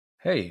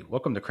Hey,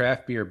 welcome to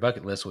Craft Beer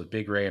Bucket List with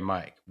Big Ray and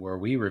Mike, where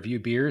we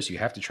review beers you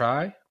have to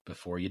try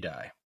before you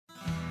die.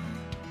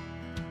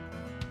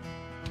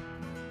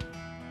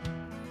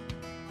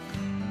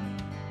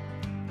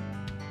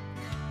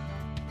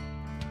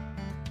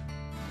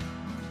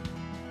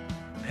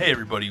 Hey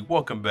everybody,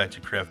 welcome back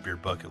to Craft Beer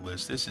Bucket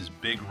List. This is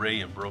Big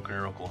Ray in Broken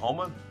Arrow,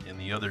 Oklahoma. And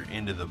the other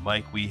end of the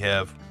mic, we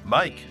have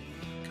Mike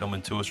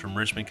coming to us from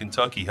Richmond,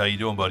 Kentucky. How you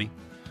doing, buddy?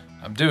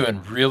 I'm doing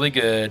really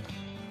good.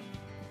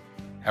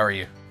 How are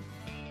you?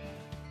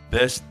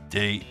 Best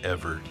day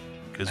ever.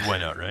 Because why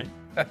not, right?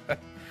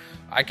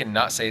 I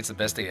cannot say it's the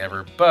best day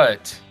ever,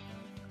 but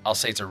I'll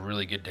say it's a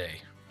really good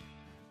day.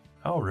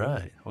 All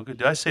right. Well,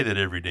 good. I say that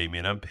every day,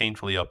 man. I'm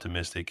painfully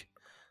optimistic.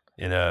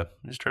 And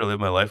just try to live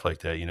my life like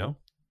that, you know?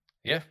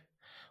 Yeah.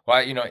 Well,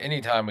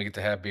 anytime we get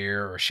to have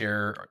beer or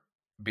share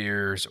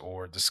beers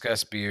or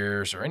discuss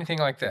beers or anything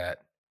like that,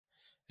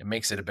 it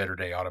makes it a better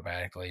day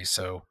automatically.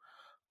 So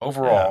Yeah.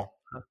 overall,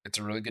 it's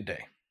a really good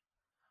day.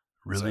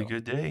 Really So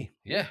good day.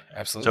 yeah, So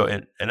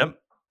absolutely. and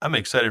I'm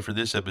excited for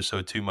this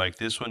episode too, Mike.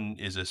 This one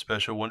is a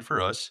special one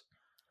for us.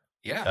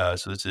 Yeah.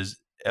 So this is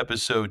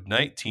episode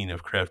 19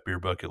 of Craft Beer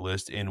Bucket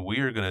List, and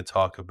we are going to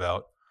talk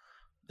about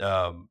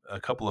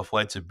a couple of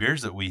flights of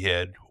beers that we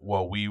had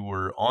while we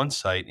were on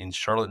site in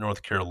Charlotte,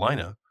 North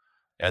Carolina,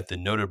 at the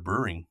Noda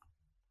Brewing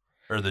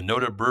or the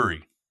Noda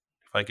Brewery.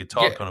 If I could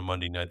Yeah. talk on a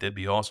Monday night, that'd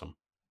be awesome.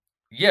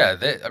 Yeah.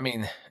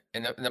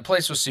 And the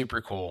place was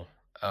super cool.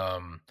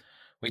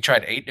 We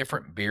tried 8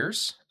 different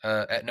beers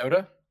at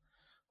Noda.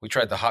 We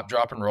tried the Hop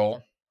Drop and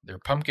Roll, their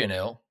Pumpkin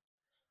Ale,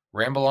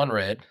 Ramble on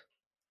Red,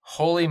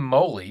 Holy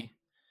Moly,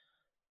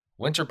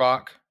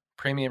 Winterbach,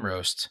 Premium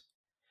Roast,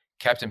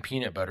 Captain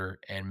Peanut Butter,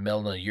 and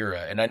Melna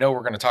Ura. And I know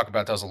we're going to talk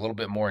about those a little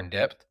bit more in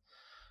depth,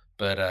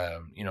 but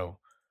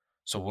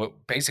so what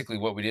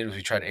we did was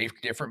we tried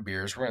 8 different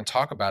beers. We're going to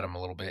talk about them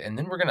a little bit, and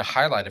then we're going to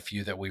highlight a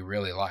few that we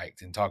really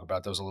liked and talk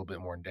about those a little bit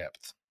more in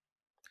depth.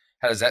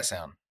 How does that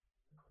sound?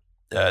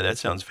 That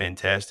sounds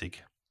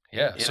fantastic.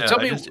 Yeah. And So tell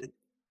I me, just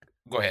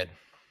go ahead.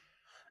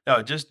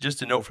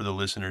 just a note for the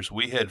listeners: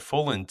 we had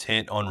full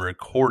intent on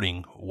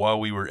recording while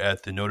we were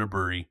at the Noda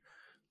Brewery.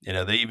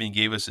 They even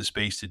gave us a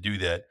space to do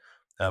that.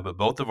 But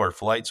both of our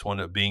flights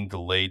wound up being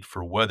delayed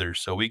for weather.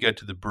 So we got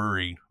to the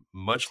brewery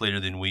much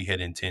later than we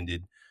had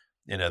intended.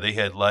 They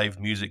had live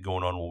music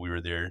going on while we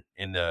were there.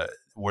 And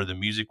where the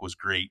music was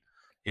great,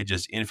 it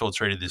just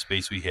infiltrated the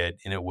space we had,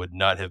 and it would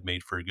not have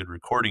made for a good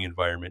recording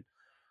environment.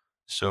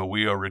 So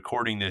we are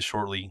recording this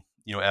shortly,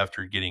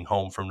 after getting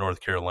home from North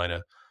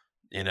Carolina.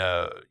 And,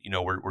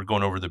 we're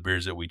going over the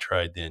beers that we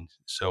tried then.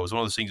 So it was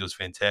one of those things that was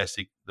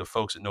fantastic. The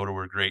folks at Noda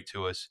were great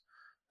to us,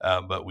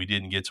 but we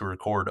didn't get to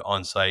record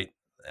on site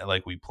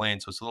like we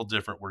planned. So it's a little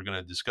different. We're going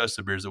to discuss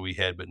the beers that we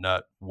had, but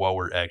not while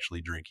we're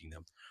actually drinking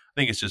them. I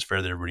think it's just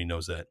fair that everybody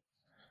knows that.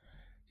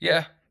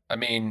 Yeah.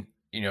 Can't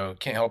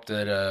help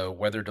that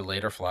weather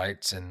delayed our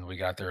flights and we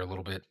got there a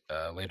little bit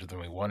later than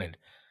we wanted.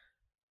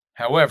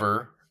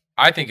 However,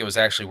 I think it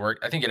actually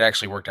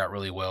worked out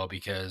really well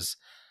because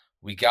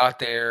we got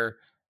there,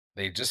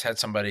 they just had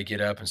somebody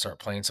get up and start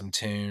playing some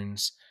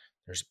tunes.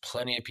 There's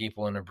plenty of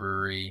people in the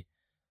brewery.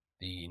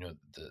 The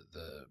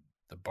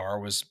bar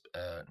was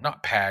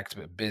not packed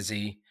but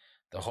busy.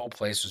 The whole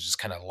place was just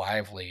kind of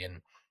lively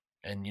and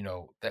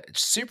that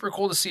it's super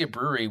cool to see a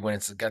brewery when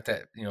it's got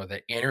that,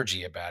 that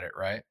energy about it,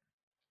 right?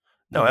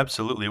 No,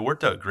 absolutely. It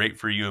worked out great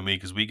for you and me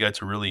because we got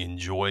to really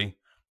enjoy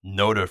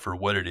Noda for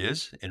what it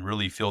is and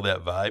really feel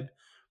that vibe.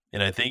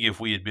 And I think if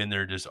we had been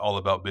there just all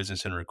about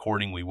business and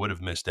recording, we would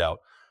have missed out.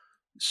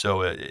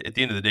 So at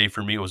the end of the day,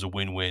 for me, it was a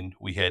win-win.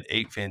 We had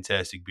 8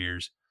 fantastic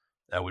beers.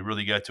 We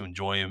really got to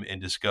enjoy them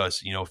and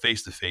discuss,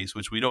 face to face,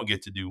 which we don't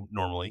get to do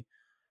normally,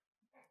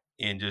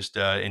 and just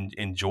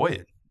enjoy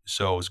it.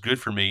 So it was good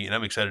for me, and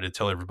I'm excited to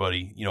tell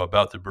everybody,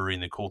 about the brewery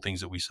and the cool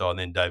things that we saw, and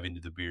then dive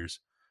into the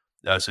beers.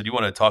 So do you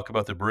want to talk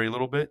about the brewery a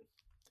little bit?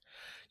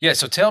 Yeah,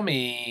 so tell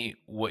me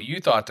what you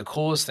thought the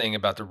coolest thing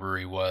about the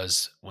brewery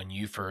was when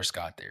you first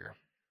got there.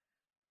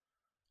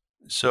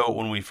 So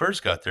when we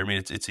first got there, I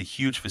mean, it's a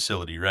huge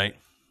facility, right?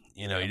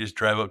 You Yep. just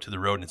drive up to the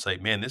road, and it's like,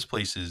 man, this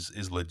place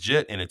is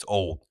legit, and it's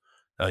old.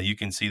 You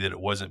can see that it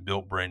wasn't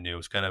built brand new.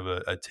 It's kind of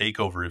a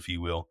takeover, if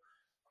you will.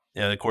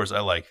 And of course, I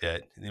like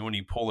that. And then when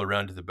you pull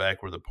around to the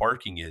back where the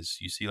parking is,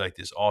 you see like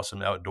this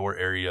awesome outdoor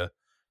area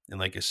and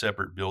like a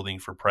separate building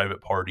for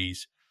private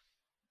parties.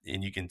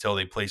 And you can tell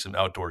they play some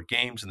outdoor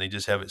games, and they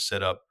just have it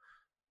set up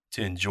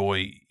to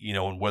enjoy,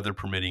 and weather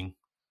permitting,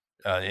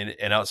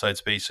 and outside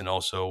space and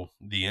also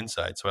the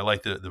inside. So I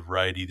like the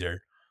variety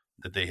there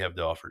that they have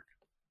to offer.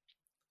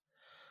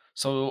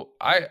 So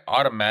I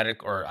don't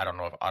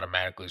know if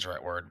automatically is the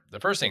right word. The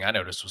first thing I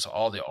noticed was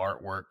all the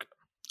artwork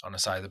on the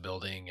side of the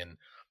building and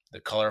the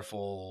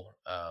colorful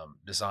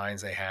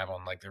designs they have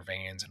on like their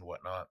vans and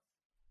whatnot.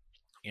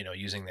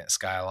 Using that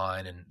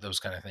skyline and those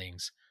kind of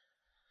things.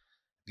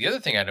 The other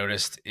thing I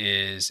noticed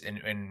is,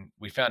 and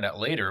we found out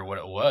later what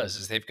it was,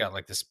 is they've got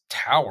like this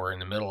tower in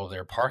the middle of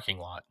their parking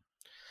lot.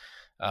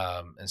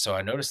 And so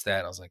I noticed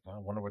that. I was like, well, I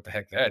wonder what the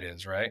heck that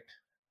is, right?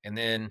 And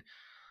then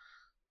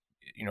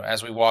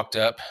as we walked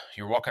up,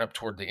 you're walking up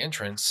toward the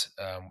entrance.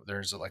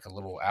 There's like a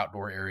little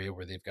outdoor area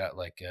where they've got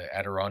like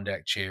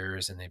Adirondack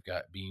chairs, and they've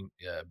got bean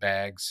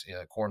bags,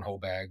 cornhole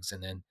bags,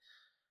 and then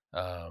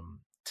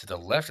to the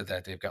left of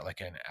that, they've got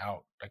like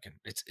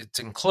it's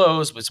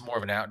enclosed, but it's more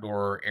of an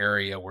outdoor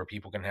area where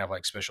people can have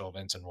like special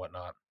events and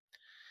whatnot.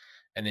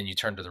 And then you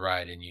turn to the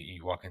right and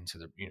you walk into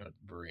the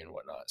brewery and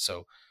whatnot.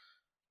 So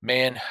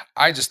man,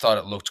 I just thought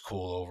it looked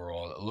cool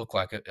overall. It looked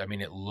like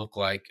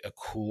a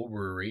cool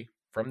brewery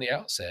from the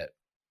outset.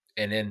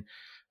 And then,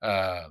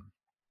 uh,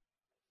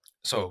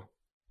 so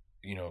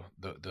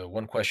the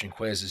one question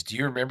quiz is: do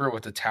you remember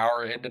what the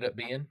tower ended up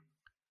being?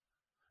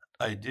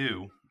 I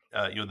do.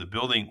 The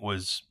building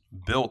was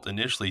built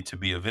initially to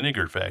be a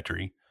vinegar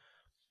factory,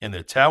 and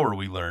the tower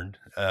we learned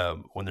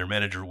when their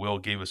manager Will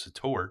gave us a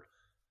tour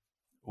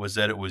was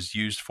that it was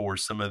used for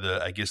some of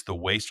the, I guess, the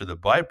waste or the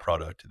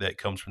byproduct that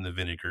comes from the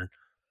vinegar,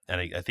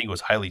 and I think it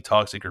was highly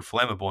toxic or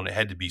flammable, and it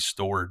had to be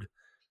stored,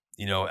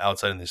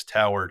 outside in this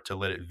tower to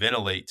let it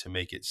ventilate to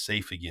make it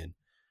safe again.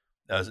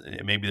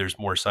 Maybe there's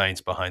more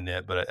science behind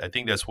that, but I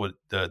think that's what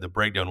the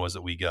breakdown was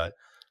that we got.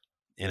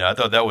 And I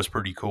thought that was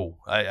pretty cool.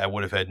 I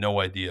would have had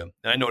no idea.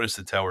 And I noticed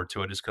the tower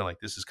too. I just kind of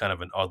like, this is kind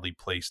of an oddly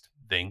placed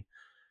thing.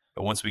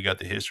 But once we got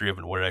the history of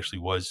it and what it actually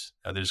was,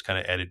 they just kind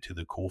of added to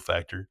the cool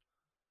factor.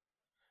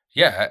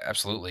 Yeah,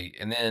 absolutely.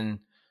 And then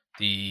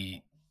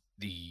the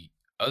the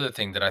other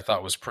thing that I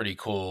thought was pretty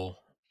cool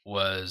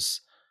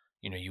was,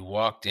 you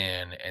walked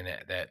in and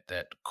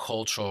that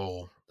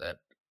cultural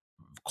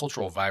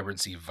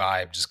vibrancy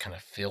vibe just kind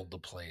of filled the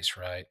place,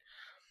 right?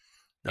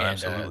 No, And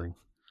absolutely.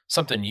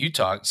 something you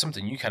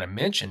kind of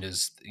mentioned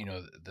is,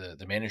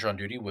 the manager on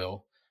duty,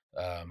 Will,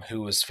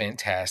 who was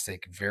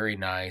fantastic, very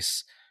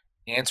nice,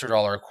 answered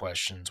all our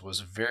questions, was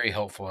very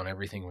helpful in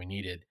everything we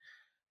needed.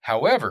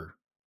 However,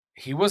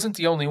 he wasn't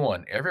the only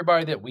one.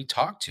 Everybody that we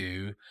talked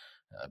to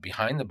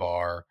behind the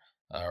bar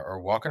or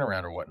walking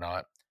around or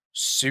whatnot,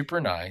 super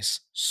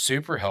nice,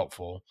 super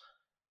helpful,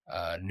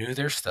 knew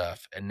their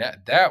stuff, and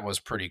that was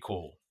pretty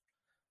cool.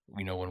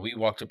 When we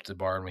walked up to the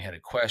bar and we had a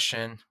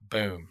question,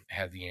 boom,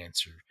 had the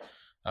answer.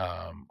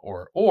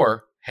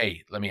 Or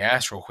hey, let me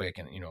ask real quick,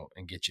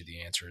 and get you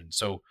the answer. And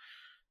so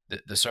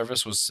the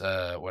service was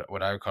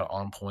what I would call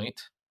on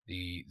point.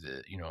 The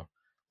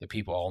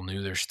people all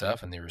knew their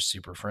stuff and they were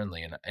super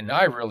friendly, and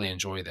I really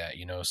enjoy that.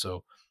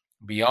 So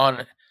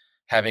beyond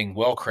having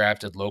well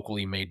crafted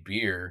locally made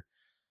beer,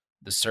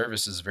 the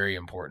service is very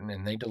important,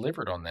 and they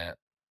delivered on that.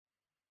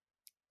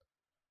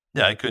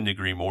 Yeah, I couldn't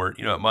agree more.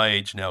 At my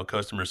age now,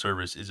 customer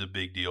service is a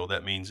big deal.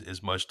 That means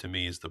as much to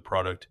me as the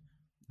product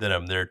that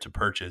I'm there to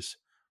purchase.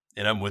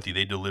 And I'm with you.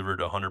 They delivered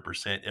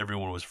 100%.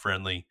 Everyone was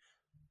friendly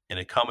and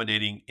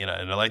accommodating. And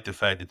I like the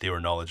fact that they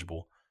were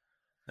knowledgeable.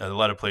 Now, a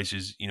lot of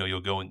places,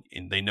 you'll go and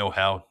they know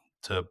how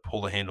to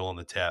pull a handle on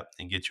the tap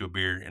and get you a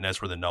beer, and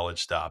that's where the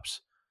knowledge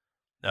stops.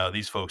 Now,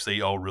 these folks,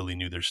 they all really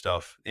knew their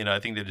stuff, and I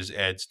think that just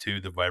adds to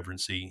the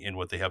vibrancy in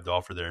what they have to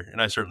offer there,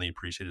 and I certainly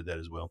appreciated that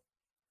as well.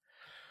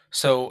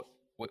 So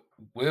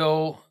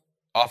Will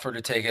offered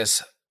to take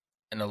us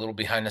in a little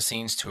behind the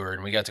scenes tour,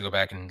 and we got to go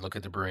back and look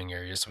at the brewing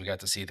area. So we got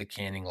to see the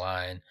canning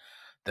line,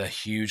 the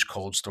huge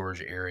cold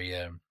storage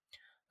area,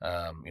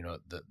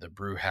 the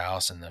brew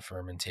house and the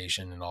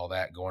fermentation and all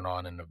that going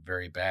on in the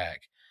very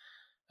back.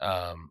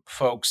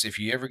 Folks, if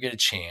you ever get a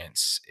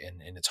chance,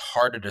 and it's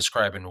hard to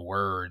describe in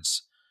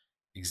words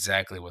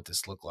exactly what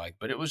this looked like,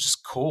 but it was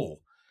just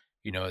cool.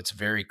 It's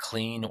very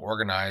clean,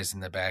 organized in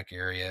the back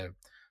area.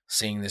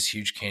 Seeing this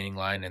huge canning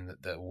line, and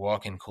the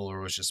walk-in cooler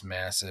was just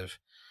massive.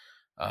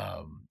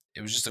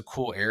 It was just a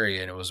cool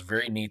area, and it was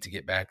very neat to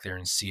get back there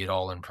and see it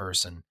all in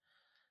person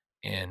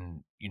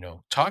and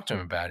talk to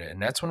him about it.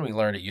 And that's when we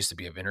learned it used to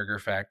be a vinegar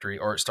factory,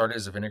 or it started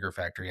as a vinegar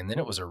factory, and then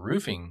it was a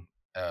roofing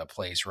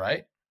place,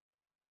 right?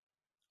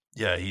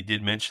 Yeah, he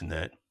did mention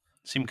that.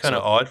 Seemed kind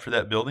of So odd for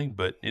that building,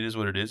 but it is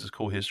what it is. It's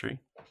cool history.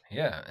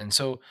 yeah, and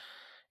so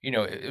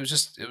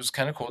it was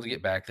kind of cool to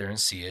get back there and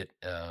see it.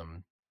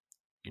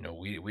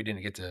 We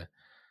didn't get to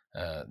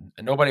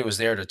nobody was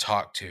there to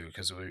talk to,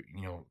 because we,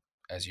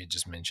 as you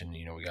just mentioned,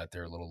 we got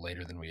there a little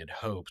later than we had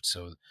hoped.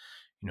 So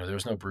there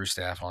was no brew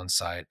staff on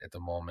site at the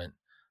moment.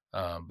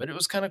 But it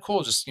was kind of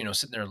cool just,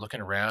 sitting there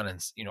looking around,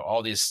 and,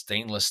 all these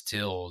stainless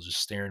steel just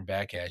staring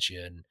back at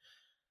you, and,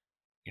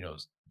 you know,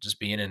 just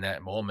being in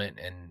that moment,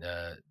 and,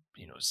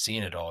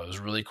 seeing it all. It was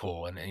really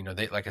cool. And,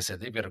 they, like I said,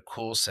 they've got a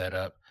cool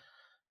setup.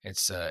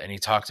 And he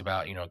talked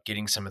about,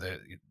 getting some of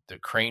the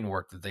crane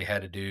work that they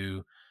had to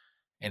do.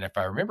 And if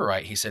I remember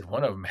right, he said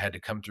one of them had to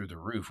come through the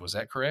roof. Was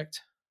that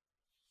correct?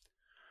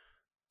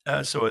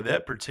 So at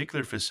that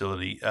particular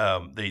facility,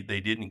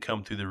 they didn't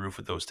come through the roof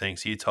with those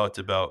tanks. He had talked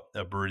about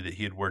a brewery that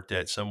he had worked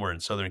at somewhere in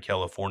Southern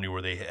California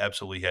where they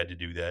absolutely had to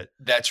do that.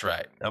 That's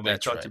right. But he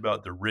That's talked right.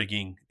 about the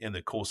rigging and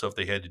the cool stuff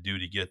they had to do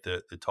to get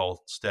the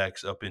tall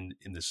stacks up in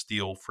the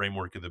steel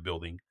framework of the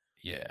building.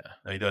 Yeah.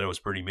 He thought it was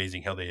pretty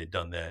amazing how they had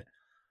done that.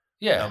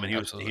 Yeah, And he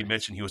absolutely.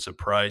 mentioned he was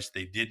surprised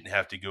they didn't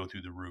have to go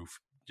through the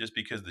roof just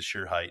because of the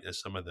sheer height of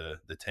some of the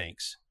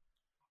tanks.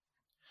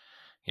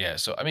 Yeah.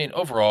 So, I mean,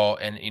 overall,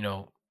 and,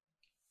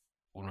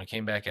 when we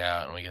came back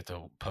out and we get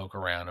to poke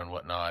around and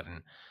whatnot,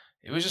 and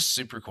it was just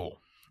super cool.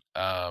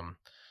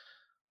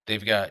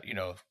 They've got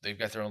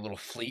their own little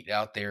fleet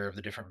out there of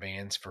the different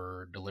vans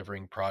for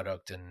delivering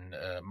product and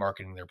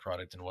marketing their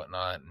product and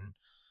whatnot, and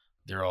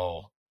they're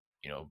all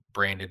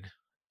branded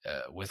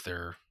with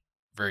their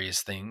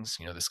various things,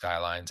 the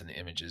skylines and the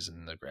images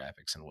and the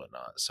graphics and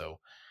whatnot. So,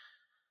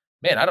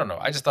 man, I don't know.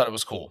 I just thought it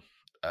was cool.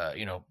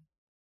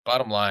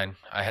 Bottom line,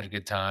 I had a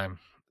good time.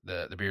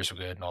 The beers were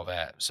good and all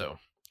that. So,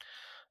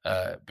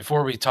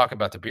 before we talk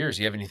about the beers,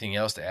 do you have anything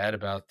else to add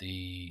about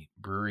the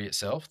brewery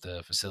itself,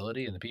 the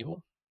facility, and the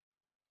people?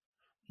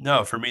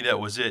 No, for me that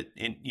was it.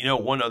 And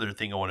one other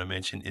thing I want to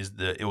mention is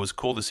it was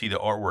cool to see the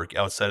artwork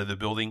outside of the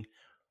building.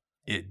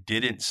 It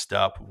didn't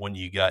stop when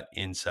you got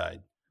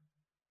inside.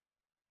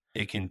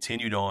 It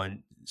continued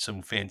on,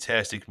 some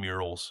fantastic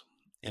murals.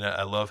 And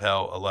I love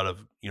how a lot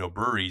of,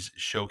 breweries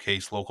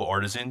showcase local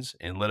artisans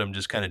and let them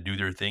just kind of do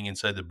their thing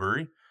inside the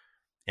brewery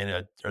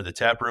and or the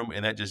tap room,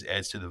 and that just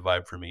adds to the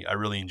vibe for me. I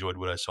really enjoyed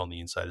what I saw on the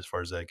inside as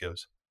far as that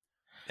goes.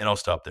 And I'll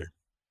stop there.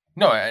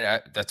 No,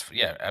 that's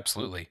yeah,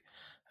 absolutely.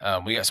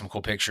 We got some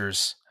cool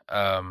pictures.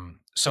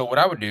 So what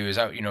I would do is,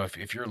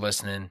 if you're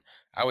listening,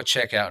 I would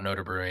check out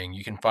Noda Brewing.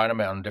 You can find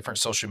them on different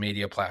social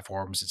media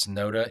platforms. It's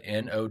Noda,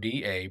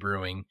 Noda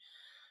Brewing,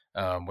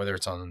 whether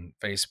it's on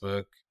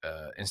Facebook,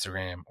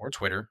 Instagram, or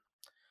Twitter.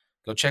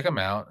 Go check them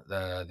out.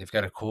 They've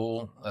got a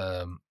cool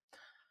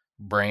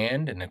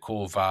brand and a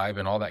cool vibe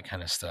and all that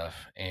kind of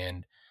stuff.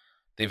 And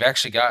they've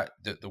actually got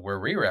the where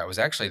we were at was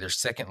actually their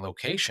second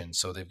location.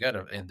 So they've got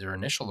and their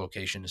initial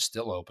location is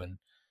still open.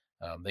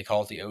 They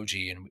call it the OG,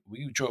 and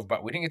we drove by.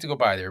 We didn't get to go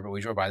by there, but we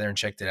drove by there and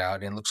checked it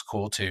out, and it looks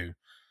cool too.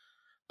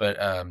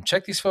 But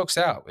check these folks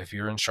out if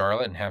you're in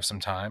Charlotte and have some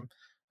time.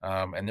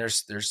 And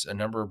there's a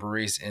number of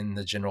breweries in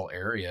the general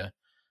area,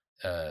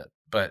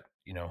 but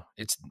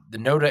it's the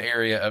Noda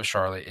area of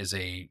Charlotte is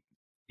an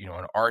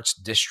arts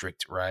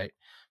district, right?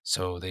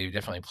 So they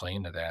definitely play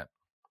into that.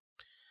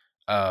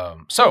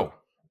 So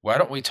why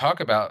don't we talk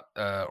about,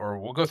 or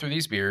we'll go through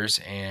these beers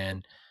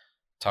and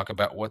talk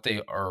about what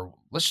they are.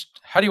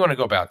 How do you want to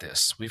go about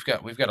this? We've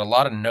got a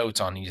lot of notes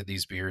on each of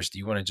these beers. Do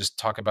you want to just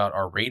talk about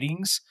our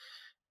ratings,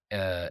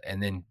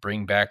 and then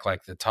bring back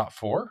like the top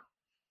four?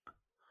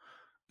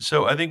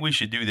 So I think we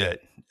should do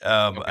that.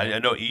 Okay. I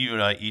know you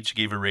and I each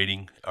gave a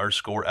rating, our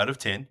score out of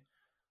 10.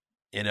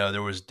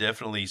 There was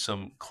definitely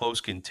some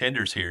close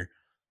contenders here.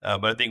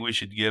 But I think we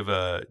should give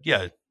I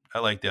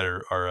like that,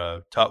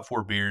 our top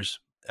four beers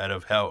out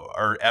of how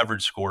our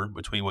average score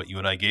between what you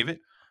and I gave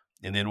it.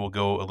 And then we'll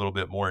go a little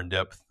bit more in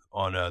depth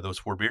on those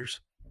four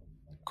beers.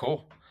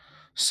 Cool.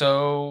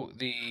 So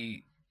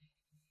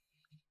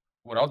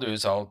what I'll do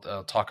is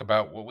I'll talk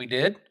about what we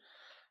did,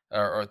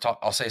 or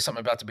I'll say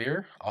something about the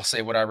beer. I'll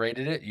say what I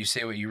rated it. You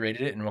say what you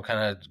rated it, and we'll kind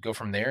of go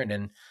from there. And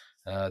then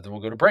we'll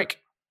go to break.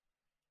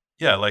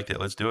 Yeah, I like that.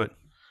 Let's do it.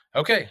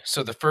 Okay.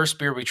 So the first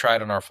beer we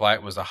tried on our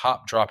flight was the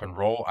Hop Drop and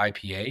Roll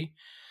IPA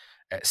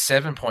at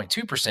 7.2%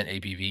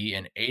 ABV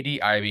and 80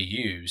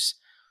 IBUs.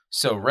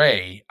 So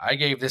Ray, I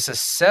gave this a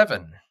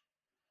 7.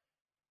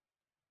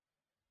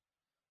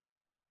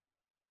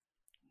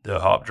 The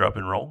Hop Drop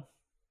and Roll.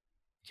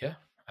 Yeah,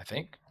 I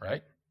think,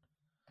 right?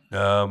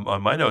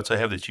 On my notes, I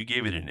have that you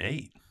gave it an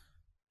 8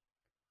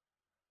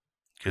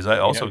 because I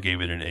also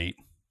gave it an 8.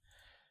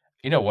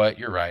 You know what?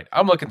 You're right.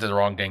 I'm looking to the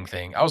wrong dang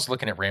thing. I was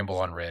looking at Ramble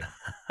on Red.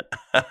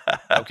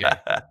 Okay.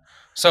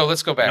 So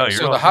let's go back. No,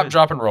 so the Hop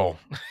Drop and Roll.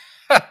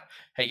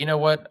 Hey, you know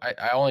what?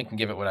 I only can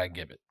give it what I can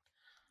give it.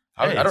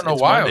 Hey, I don't know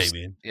why. Monday,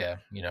 man. Yeah,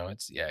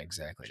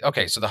 exactly.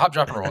 Okay, so the Hop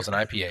Drop and Roll is an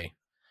IPA.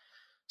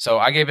 So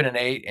I gave it an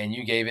 8, and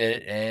you gave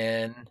it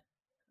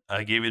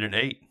I gave it an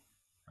 8.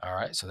 All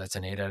right, so that's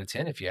an 8 out of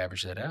 10 if you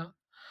average that out.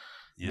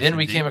 Yes, then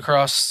we indeed. came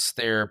across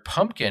their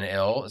pumpkin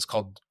ale. It's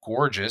called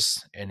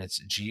Gorgeous, and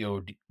it's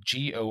GORDGEOUS.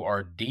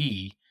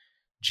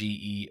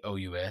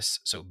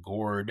 So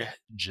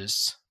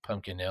Gorgeous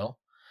pumpkin ale.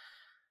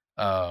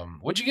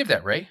 What'd you give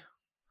that, Ray?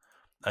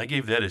 I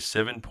gave that a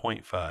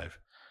 7.5.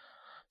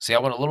 See, I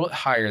went a little bit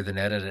higher than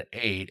that at an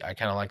 8. I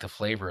kind of like the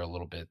flavor a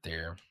little bit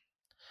there.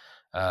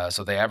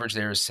 So the average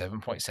there is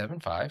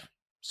 7.75.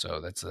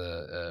 So that's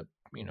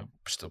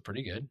still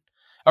pretty good.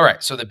 All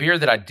right, so the beer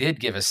that I did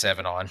give a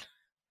 7 on,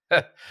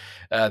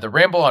 the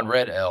Ramble on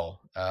Red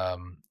Ale. I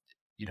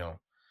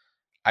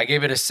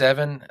gave it a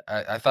 7.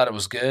 I thought it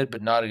was good,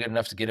 but not good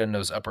enough to get in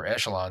those upper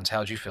echelons.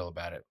 How'd you feel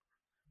about it?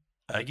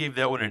 I gave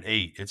that one an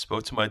 8. It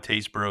spoke to my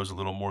taste buds a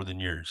little more than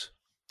yours.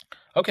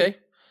 Okay.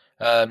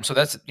 So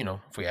that's,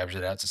 if we average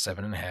it out, it's a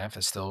 7.5.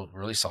 That's still a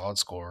really solid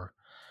score.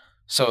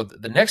 So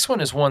the next one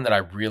is one that I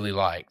really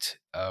liked.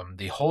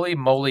 The Holy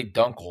Moly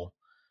Dunkel.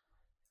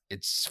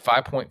 It's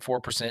 5.4%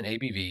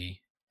 ABV.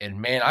 And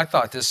man, I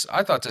thought this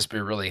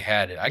beer really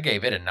had it. I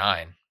gave it a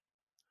 9.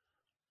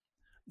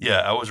 Yeah,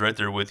 I was right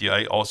there with you.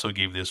 I also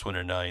gave this one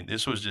a 9.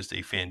 This was just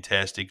a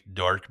fantastic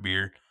dark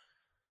beer.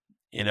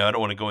 I don't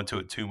want to go into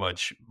it too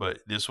much, but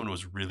this one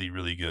was really,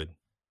 really good.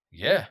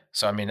 Yeah.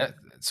 So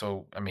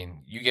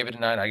you gave it a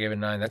 9. I gave it a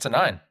 9. That's a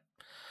 9.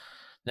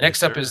 The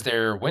next up is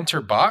their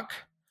Winter Bock.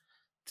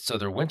 So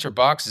their winter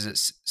box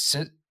is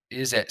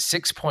at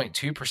 6.2%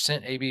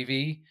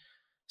 ABV.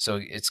 So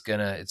it's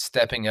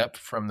stepping up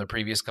from the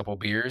previous couple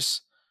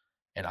beers.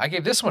 And I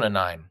gave this one a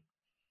 9.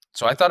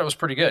 So I thought it was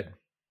pretty good.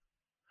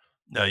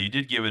 No, you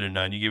did give it a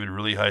 9. You gave it a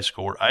really high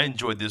score. I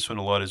enjoyed this one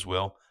a lot as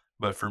well,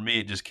 but for me,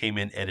 it just came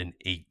in at an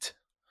 8.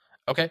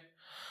 Okay.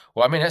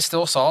 Well, I mean, that's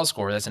still a solid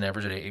score. That's an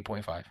average of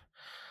 8.5.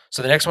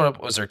 So the next one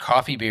was their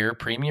coffee beer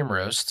premium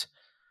roast.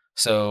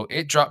 So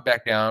it dropped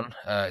back down.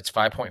 It's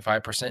 5.5%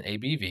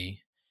 ABV,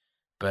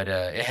 but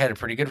it had a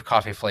pretty good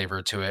coffee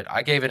flavor to it.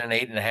 I gave it an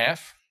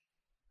 8.5.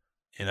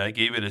 And I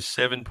gave it a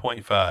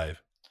 7.5.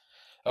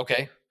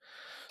 Okay.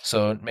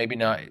 So maybe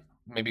not.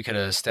 Maybe could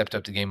have stepped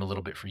up the game a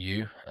little bit for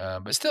you,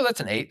 but still, that's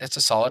an 8. That's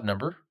a solid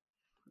number.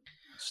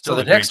 Still So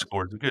a the great next,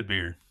 score. It's a good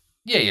beer.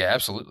 yeah,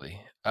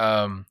 absolutely.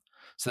 So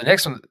the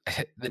next one,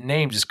 the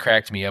name just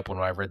cracked me up when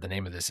I read the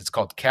name of this. It's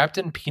called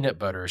Captain Peanut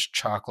Butter's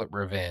Chocolate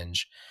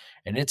Revenge,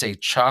 and it's a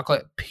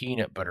chocolate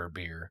peanut butter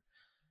beer,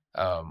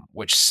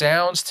 which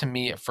sounds to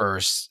me at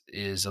first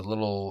is a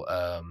little,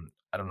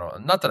 I don't know,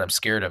 not that I'm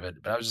scared of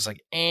it, but I was just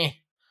like, eh.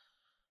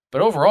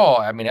 But overall,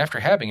 I mean,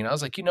 after having it, I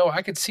was like,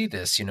 I could see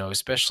this,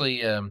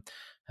 especially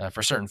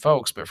for certain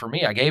folks. But for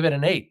me, I gave it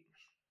an 8.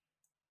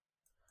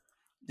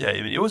 Yeah, I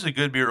mean, it was a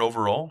good beer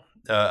overall.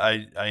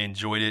 I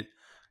enjoyed it.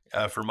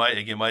 For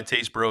my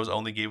taste bros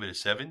only gave it a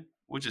 7,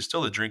 which is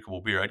still a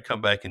drinkable beer. I'd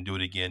come back and do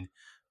it again,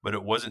 but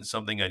it wasn't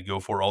something I'd go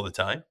for all the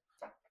time.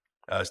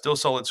 Still a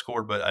solid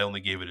score, but I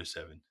only gave it a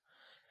 7.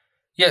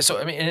 Yeah, so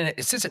I mean, and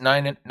it sits at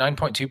 9.2%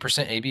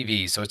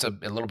 ABV, so it's a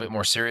little bit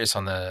more serious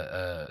on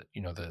the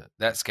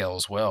that scale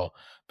as well.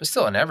 But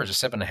still, an average of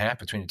 7.5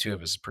 between the two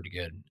of us is pretty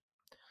good.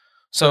 I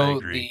So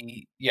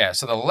agree.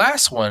 so the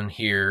last one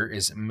here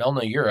is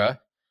Melna Ura.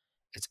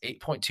 It's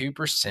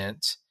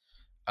 8.2%.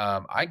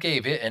 I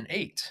gave it an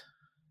 8.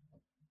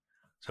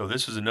 So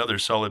this is another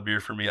solid beer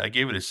for me. I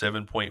gave it a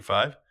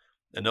 7.5.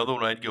 Another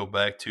one I'd go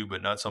back to,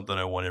 but not something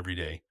I want every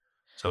day.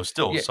 So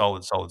still Yeah,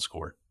 solid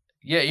score.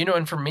 yeah,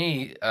 and for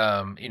me,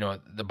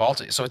 the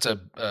Baltic. So it's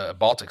a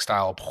Baltic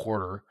style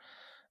porter.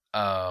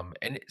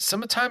 And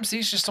sometimes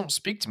these just don't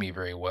speak to me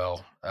very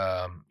well.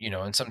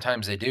 And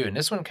sometimes they do. And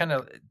this one kind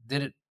of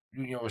did it.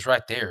 Was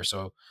right there.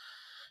 So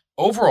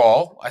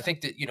overall, I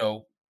think that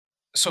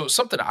so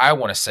something I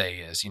want to say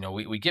is,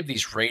 we give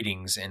these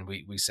ratings and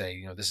we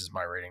say, this is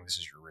my rating, this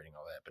is your rating,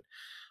 all that. But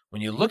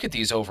when you look at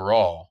these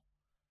overall,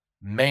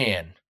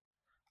 man,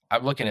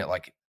 I'm looking at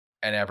like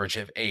an average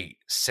of 8,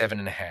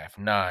 7.5,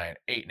 9,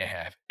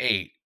 8.5,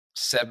 8,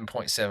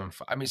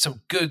 7.75. I mean,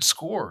 some good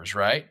scores,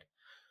 right?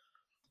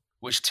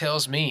 Which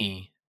tells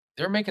me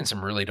they're making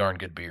some really darn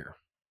good beer.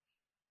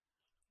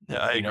 Yeah,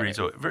 I You know, agree.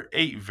 So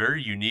 8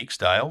 very unique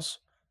styles,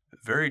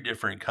 very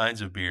different kinds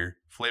of beer,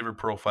 flavor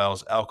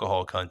profiles,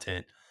 alcohol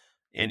content,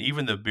 and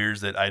even the beers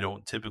that I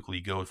don't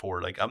typically go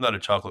for. Like I'm not a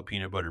chocolate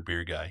peanut butter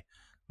beer guy,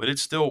 but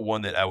it's still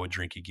one that I would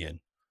drink again.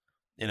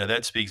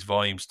 That speaks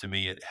volumes to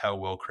me at how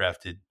well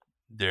crafted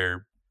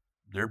their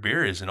their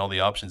beer is and all the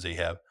options they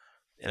have.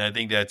 And I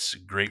think that's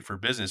great for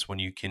business when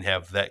you can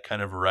have that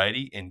kind of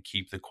variety and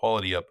keep the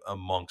quality up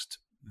amongst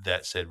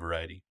that said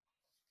variety.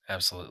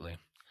 absolutely.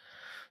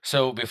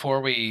 So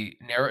before we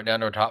narrow it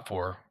down to our top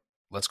 4,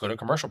 let's go to a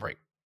commercial break.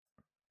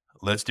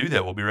 Let's do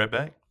that. We'll be right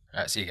back.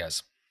 All right, see you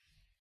guys.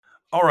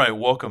 All right,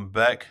 welcome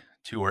back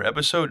to our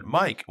episode.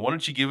 Mike, why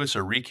don't you give us a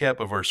recap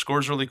of our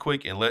scores really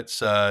quick and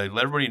let's let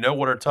everybody know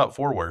what our top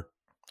 4 were.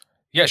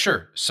 Yeah,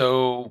 sure.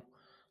 So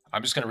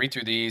I'm just going to read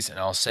through these and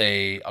I'll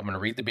say, I'm going to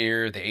read the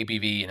beer, the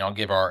ABV, and I'll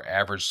give our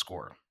average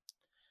score.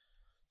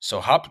 So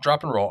Hop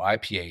Drop and Roll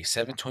IPA,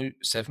 7.2%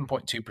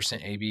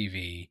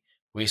 ABV.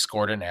 We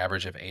scored an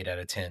average of 8 out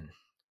of 10.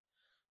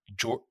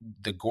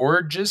 The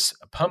Gorgeous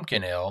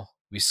Pumpkin Ale,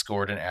 we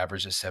scored an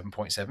average of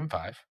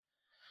 7.75, and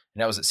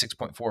that was at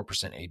 6.4%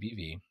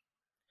 ABV.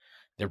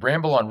 The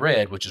Ramble on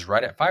Red, which is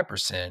right at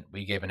 5%,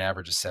 we gave an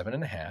average of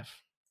 7.5.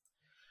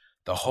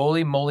 The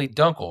Holy Moly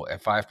Dunkel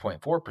at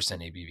 5.4%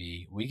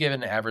 ABV, we gave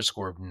an average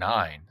score of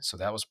 9, so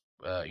that was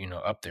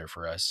up there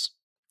for us.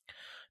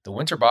 The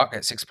Winterbach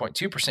at 6.2%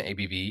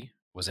 ABV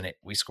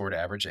we scored an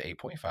average of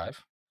 8.5.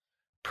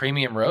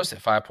 Premium Roast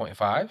at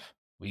 5.5,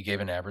 we gave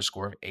an average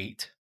score of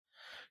 8.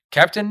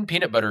 Captain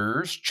Peanut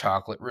Butter's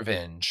Chocolate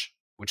Revenge,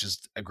 which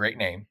is a great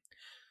name,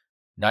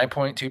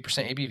 9.2%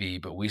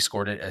 ABV, but we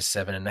scored it as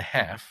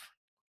 7.5.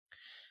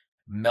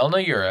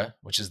 Melna Ura,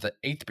 which is the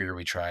 8th beer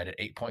we tried at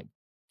 8.2%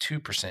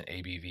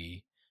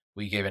 ABV,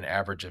 we gave an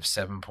average of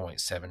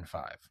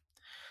 7.75.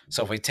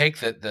 So if we take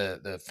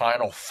the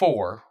final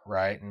 4,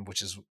 right, and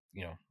which is,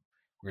 we're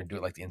going to do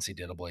it like the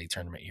NCAA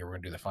tournament here. We're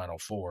going to do the final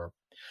 4.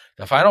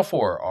 The final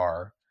 4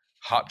 are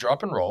Hop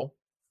Drop and Roll,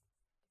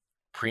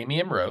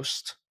 Premium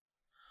Roast,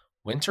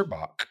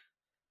 Winterbach,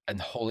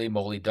 and Holy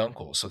Moly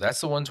Dunkel. So that's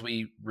the ones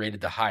we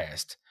rated the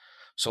highest.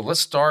 So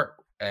let's start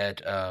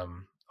at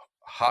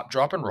Hop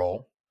Drop and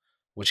Roll,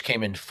 which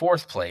came in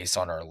 4th place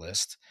on our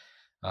list.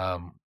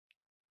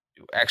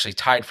 Actually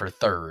tied for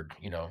 3rd,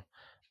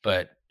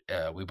 but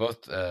we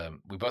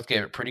both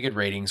gave it pretty good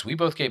ratings. We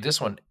both gave this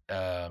one,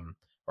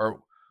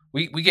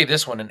 we gave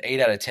this one an 8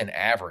 out of 10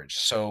 average.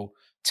 So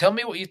tell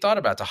me what you thought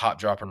about the Hop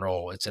Drop and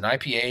Roll. It's an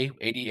IPA,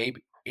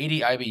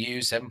 80 IBU,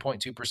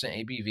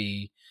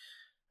 7.2%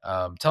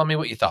 ABV. Tell me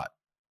what you thought.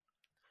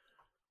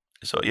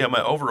 So yeah,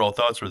 my overall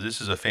thoughts were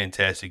this is a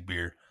fantastic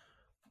beer.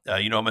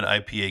 I'm an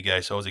IPA guy,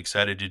 so I was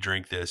excited to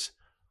drink this.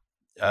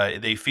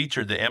 They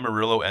featured the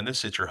Amarillo and the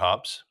Citra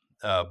hops.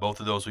 Both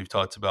of those we've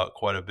talked about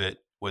quite a bit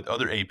with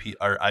other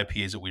or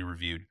IPAs that we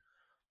reviewed.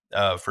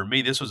 For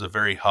me, this was a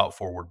very hop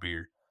forward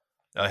beer.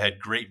 I had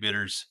great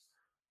bitters.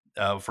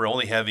 For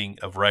only having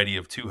a variety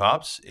of 2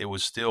 hops, it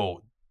was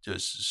still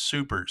just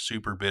super,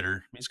 super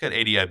bitter. I mean, it's got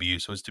 80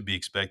 IBU, so it's to be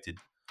expected.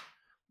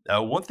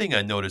 One thing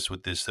I noticed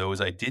with this, though,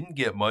 is I didn't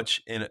get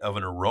much of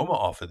an aroma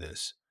off of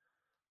this,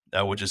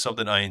 which is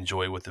something I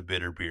enjoy with the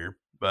bitter beer.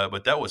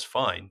 But that was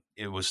fine.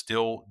 It was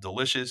still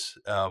delicious.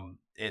 And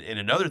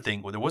another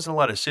thing, well, there wasn't a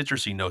lot of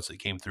citrusy notes that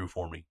came through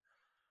for me.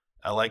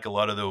 I like a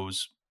lot of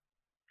those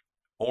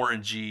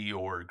orangey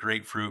or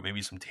grapefruit,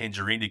 maybe some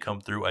tangerine to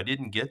come through. I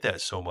didn't get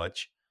that so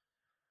much.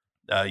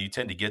 You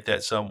tend to get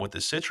that some with the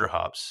Citra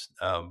hops,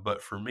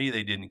 but for me,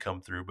 they didn't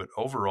come through. But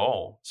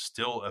overall,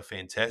 still a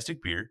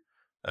fantastic beer,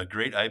 a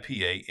great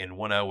IPA, and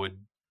one I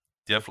would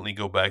definitely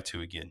go back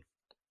to again.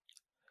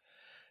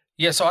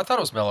 Yeah, so I thought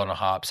it was mellow on the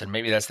hops, and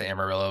maybe that's the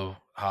Amarillo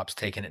hops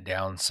taking it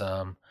down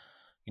some.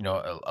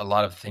 A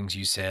lot of the things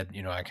you said,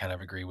 I kind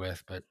of agree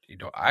with, but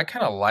I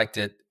kind of liked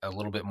it a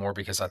little bit more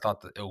because I thought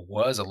that it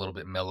was a little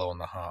bit mellow on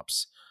the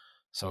hops.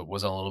 So it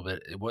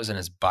wasn't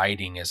as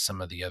biting as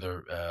some of the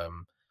other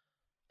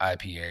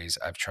IPAs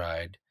I've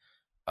tried.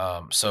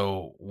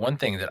 So one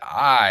thing that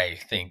I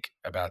think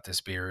about this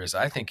beer is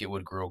I think it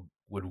would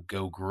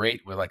go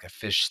great with like a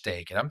fish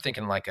steak, and I'm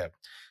thinking like a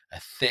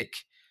thick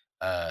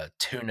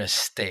tuna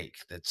steak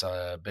that's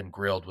been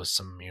grilled with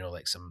some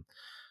like some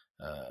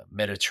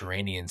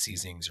Mediterranean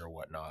seasonings or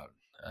whatnot.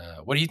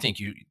 What do you think?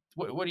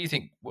 What do you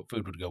think? What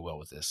food would go well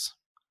with this?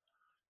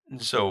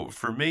 And so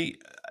for me,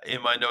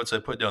 in my notes, I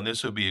put down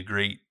this would be a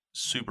great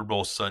Super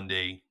Bowl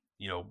Sunday,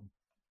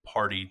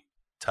 party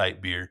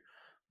type beer.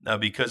 Now,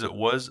 because it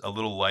was a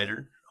little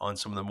lighter on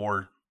some of the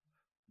more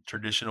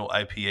traditional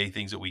IPA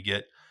things that we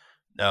get,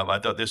 I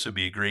thought this would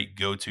be a great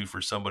go to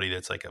for somebody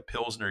that's like a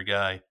Pilsner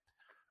guy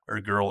or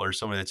girl or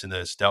somebody that's in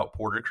the stout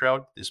porter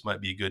crowd. This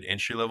might be a good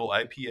entry level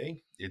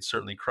IPA. It's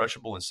certainly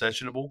crushable and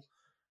sessionable.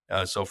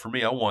 So for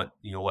me, I want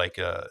like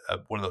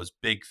one of those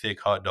big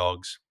thick hot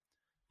dogs.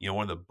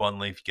 One of the bun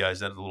length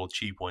guys, not the little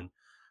cheap one.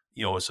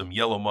 With some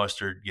yellow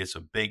mustard, get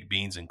some baked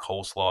beans and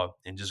coleslaw,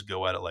 and just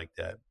go at it like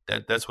that.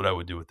 That's what I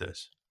would do with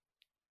this.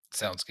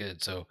 Sounds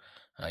good. So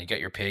you got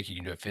your pick. You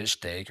can do a fish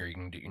steak, or you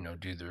can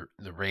do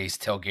the race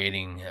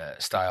tailgating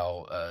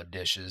style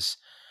dishes.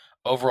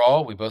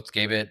 Overall, we both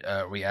gave it.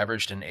 We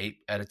averaged an 8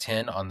 out of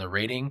 10 on the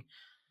rating.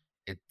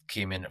 It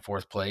came in at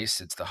 4th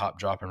place. It's the Hop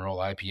Drop and Roll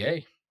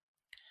IPA.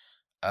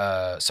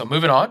 So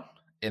moving on,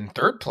 in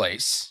 3rd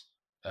place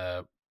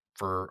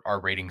for our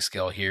rating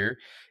scale here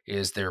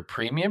is their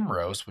Premium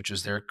Roast, which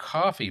is their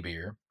coffee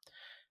beer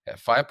at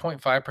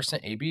 5.5%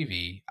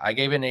 ABV. I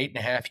gave it an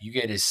 8.5. You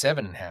gave it a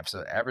 7.5, so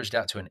it averaged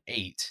out to an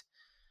 8.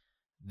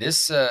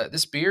 This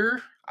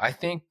beer, I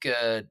think,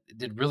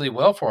 did really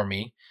well for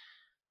me.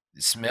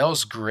 It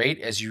smells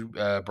great as you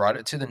brought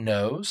it to the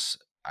nose.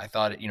 I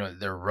thought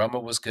the aroma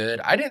was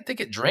good. I didn't think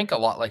it drank a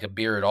lot like a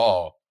beer at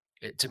all.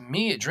 To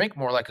me, it drank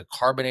more like a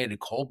carbonated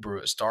cold brew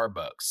at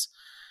Starbucks.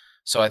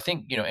 So I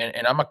think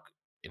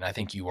and I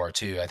think you are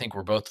too. I think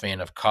we're both fan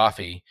of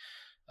coffee,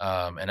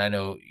 and I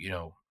know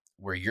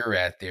where you're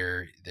at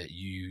there that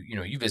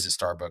you visit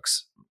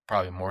Starbucks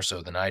probably more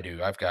so than I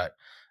do. I've got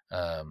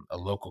a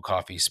local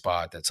coffee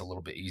spot that's a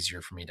little bit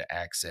easier for me to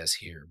access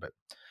here, but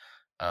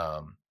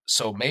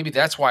so maybe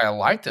that's why I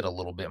liked it a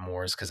little bit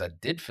more, is because I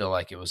did feel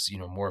like it was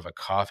more of a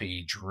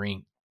coffee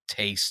drink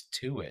taste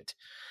to it.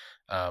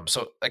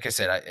 So like I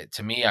said,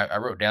 to me, I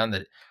wrote down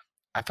that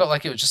I felt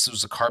like it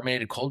was a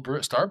carbonated cold brew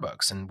at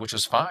Starbucks, and which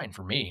was fine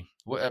for me.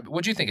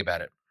 What'd you think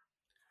about it?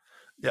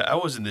 Yeah, I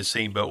was in the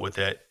same boat with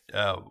that.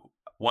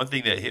 One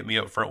thing that hit me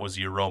up front was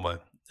the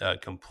aroma,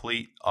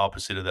 complete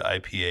opposite of the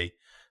IPA.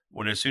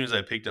 When as soon as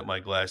I picked up my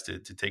glass to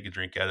take a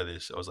drink out of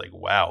this, I was like,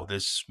 "Wow,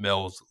 this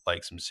smells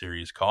like some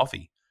serious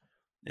coffee."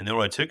 And then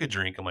when I took a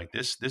drink, I'm like,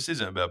 "This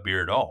isn't about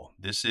beer at all.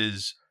 This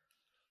is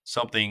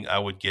something I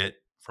would get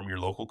from your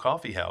local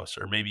coffee house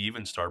or maybe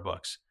even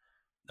Starbucks."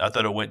 I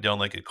thought it went down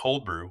like a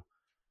cold brew,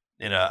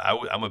 and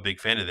I'm a big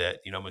fan of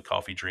that. I'm a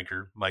coffee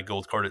drinker. My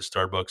gold card at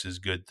Starbucks is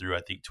good through I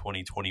think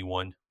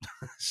 2021,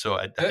 so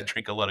I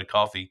drink a lot of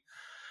coffee.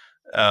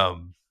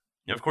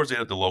 Of course, they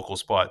have the local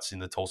spots in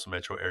the Tulsa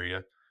metro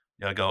area.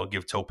 I'll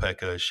give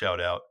Topeka a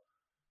shout out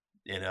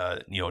and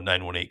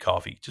 918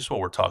 Coffee, just while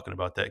we're talking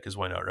about that, because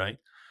why not, right?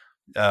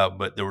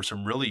 But there were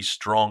some really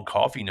strong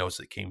coffee notes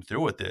that came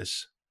through with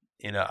this,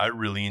 and I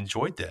really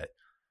enjoyed that.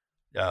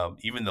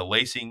 Even the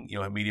lacing,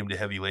 medium to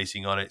heavy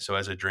lacing on it. So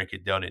as I drank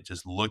it down, it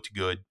just looked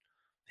good.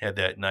 Had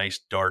that nice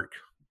dark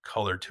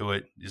color to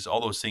it. Just all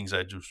those things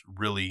I just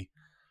really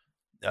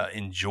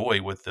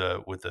enjoy with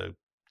a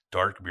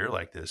dark beer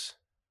like this.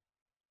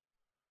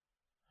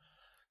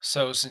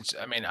 So since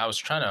I was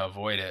trying to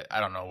avoid it, I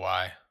don't know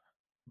why,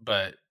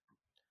 but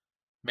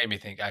Made me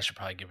think I should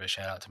probably give a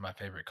shout out to my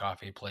favorite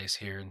coffee place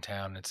here in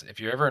town. It's if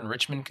you're ever in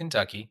Richmond,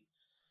 Kentucky,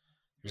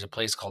 there's a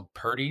place called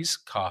Purdy's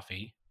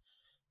Coffee.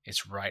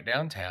 It's right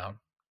downtown.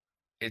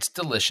 It's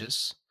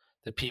delicious.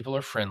 The people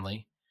are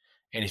friendly.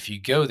 And if you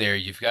go there,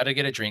 you've got to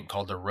get a drink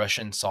called the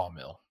Russian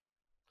Sawmill.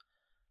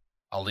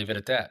 I'll leave it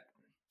at that.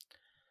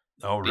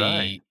 All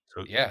right.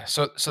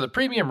 So the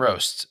premium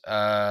roast,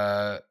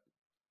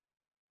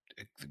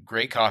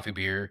 great coffee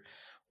beer.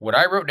 What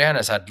I wrote down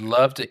is I'd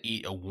love to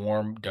eat a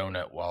warm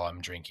donut while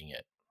I'm drinking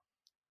it.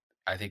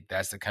 I think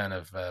that's the kind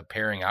of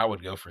pairing I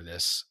would go for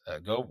this.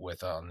 Go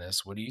with on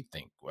this. What do you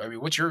think? I mean,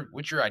 what's your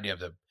idea of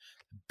the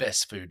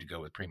best food to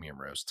go with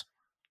premium roast?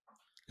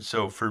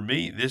 So for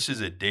me, this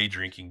is a day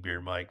drinking beer,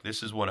 Mike.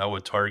 This is what I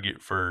would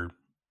target for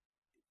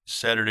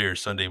Saturday or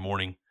Sunday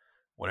morning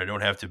when I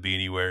don't have to be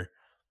anywhere.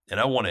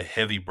 And I want a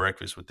heavy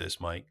breakfast with this,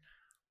 Mike.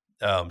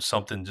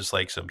 Something just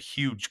like some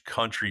huge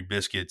country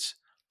biscuits.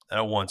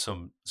 I want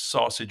some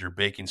sausage or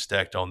bacon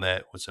stacked on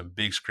that with some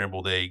big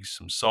scrambled eggs,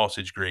 some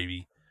sausage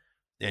gravy,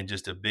 and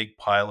just a big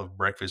pile of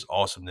breakfast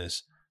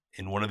awesomeness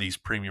in one of these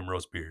premium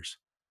roast beers.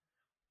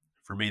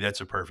 For me,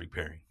 that's a perfect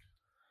pairing.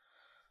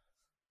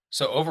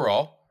 So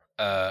overall,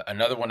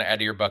 another one to add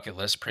to your bucket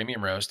list: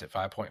 premium roast at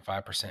 5.5%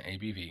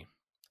 ABV.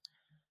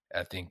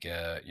 I think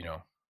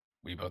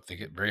we both think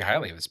it very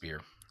highly of this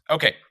beer.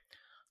 Okay,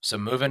 so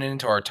moving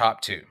into our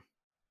top two.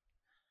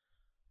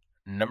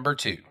 Number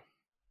 2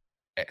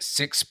 at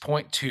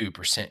 6.2%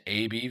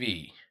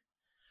 ABV.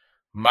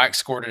 Mike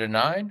scored it a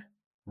 9.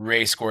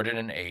 Ray scored it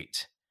an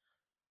 8.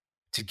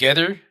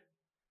 Together,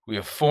 we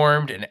have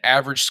formed an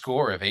average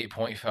score of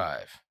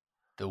 8.5.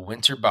 The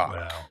Winter Bock.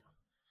 Wow.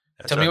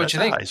 Tell me what you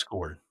think. High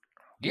score.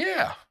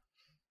 Yeah.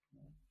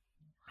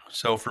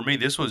 So for me,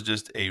 this was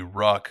just a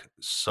rock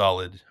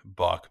solid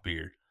Bock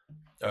beer.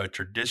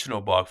 Traditional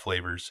Bock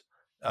flavors.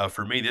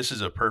 For me, this is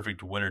a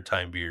perfect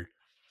wintertime beer.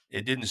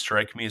 It didn't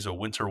strike me as a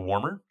winter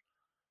warmer,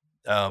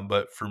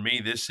 but for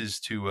me, this is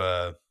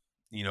to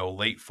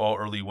late fall,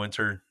 early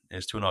winter.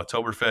 As to an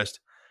Oktoberfest,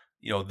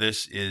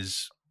 this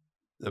is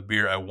the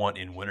beer I want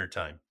in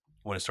wintertime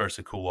when it starts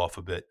to cool off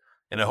a bit.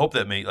 And I hope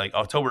that like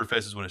Oktoberfest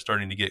is when it's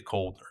starting to get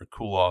cold or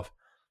cool off,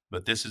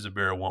 but this is a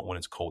beer I want when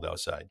it's cold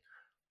outside.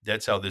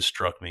 That's how this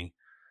struck me.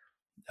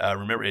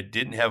 Remember, it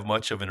didn't have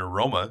much of an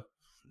aroma,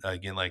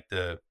 again, like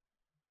the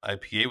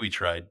IPA we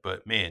tried,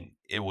 but man,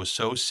 it was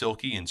so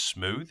silky and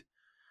smooth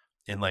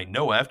and like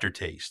no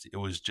aftertaste. It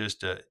was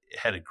just it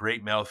had a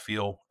great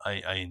mouthfeel.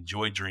 I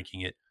enjoyed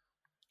drinking it.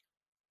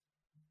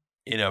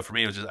 For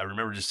me, it was just, I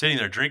remember just sitting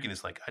there drinking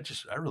this, like,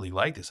 I really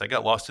like this. I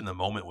got lost in the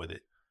moment with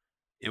it.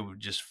 It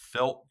just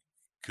felt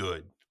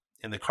good.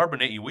 And the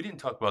carbonate, we didn't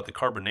talk about the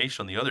carbonation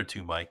on the other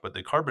two, Mike, but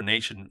the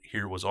carbonation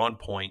here was on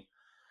point,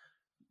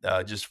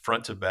 just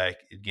front to back.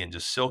 Again,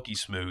 just silky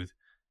smooth.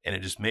 And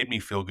it just made me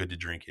feel good to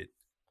drink it.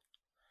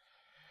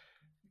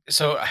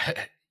 So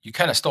you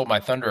kind of stole my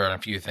thunder on a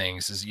few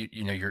things. Is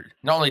you're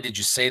not only did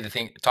you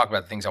talk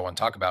about the things I want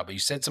to talk about, but you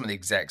said some of the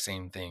exact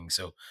same things.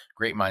 So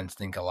great minds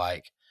think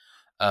alike.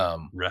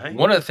 Right.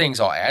 One of the things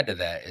I'll add to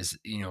that is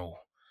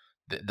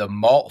the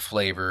malt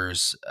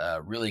flavors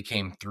really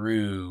came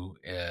through.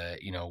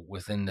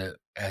 Within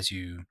as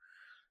you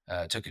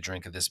took a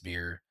drink of this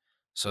beer,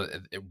 so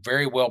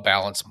very well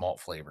balanced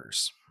malt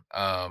flavors.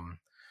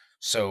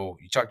 So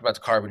you talked about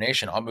the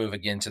carbonation. I'll move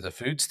again to the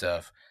food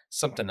stuff.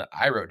 Something that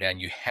I wrote down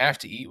you have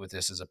to eat with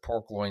this is a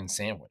pork loin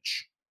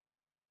sandwich.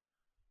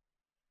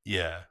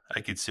 Yeah,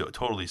 I could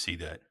totally see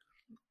that.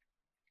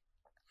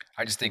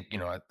 I just think,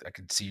 I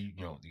could see,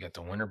 you got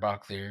the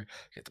Winterbach there,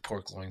 you get the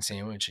pork loin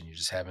sandwich, and you're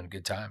just having a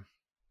good time.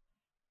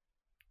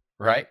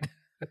 Right?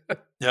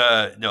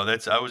 No,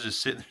 I was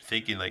just sitting there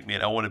thinking, like,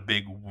 man, I want a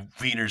big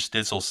Wiener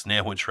Schnitzel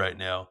sandwich right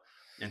now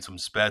and some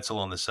spatzel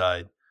on the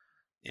side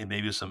and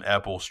maybe some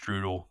apple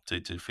strudel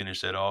to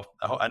finish that off.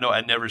 I know I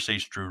never say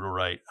strudel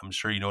right. I'm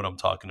sure you know what I'm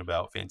talking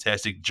about.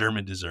 Fantastic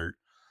German dessert.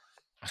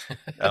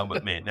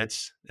 But man,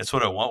 that's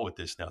what I want with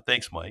this now.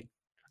 Thanks, Mike.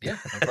 Yeah,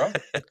 no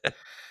problem.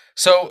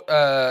 So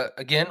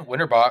again,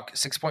 Winterbach,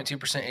 6.2%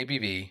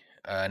 ABV,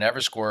 an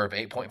average score of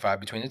 8.5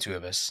 between the two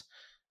of us.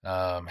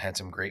 Had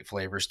some great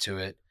flavors to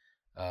it.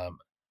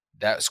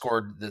 That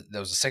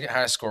was the second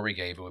highest score we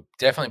gave. It would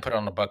definitely put it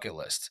on the bucket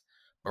list.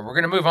 But we're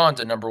going to move on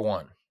to number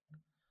 1.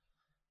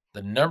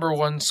 The number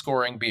 1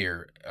 scoring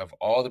beer of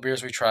all the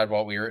beers we tried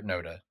while we were at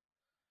NOTA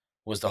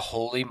was the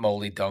Holy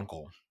Moly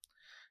Dunkel.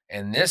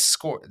 And it's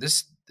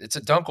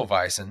a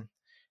Dunkelweizen.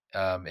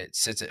 It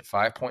sits at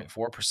 5.4%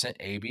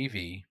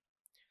 ABV.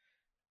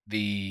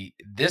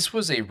 This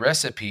was a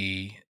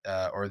recipe,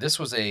 this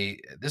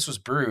was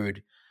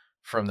brewed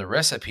from the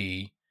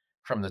recipe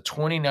from the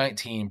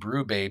 2019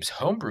 Brew Babes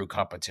homebrew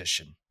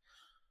competition.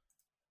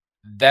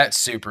 That's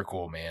super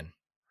cool, man.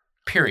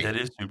 Period. That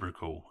is super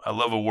cool. I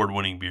love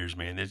award-winning beers,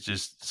 man.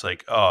 It's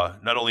like,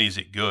 not only is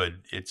it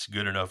good, it's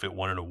good enough it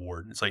won an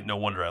award. It's like, no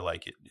wonder I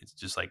like it. It's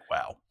just like,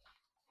 wow.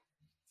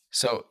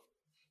 So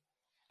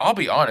I'll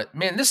be honest,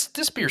 man,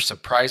 this beer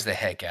surprised the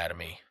heck out of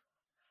me.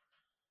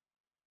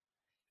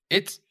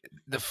 It's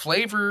the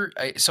flavor.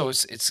 So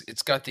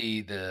it's got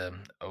the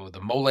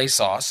mole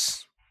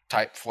sauce,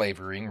 type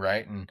flavoring,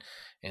 right?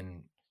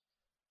 And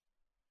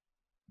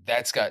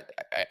that's got,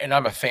 and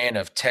I'm a fan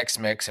of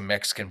Tex-Mex and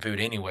Mexican food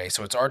anyway,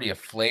 so it's already a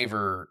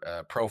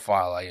flavor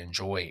profile I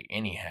enjoy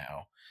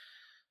anyhow.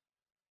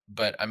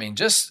 But I mean,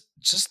 just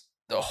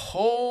the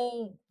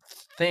whole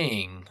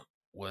thing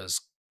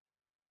was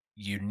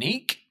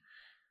unique.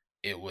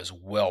 It was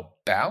well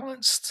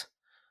balanced.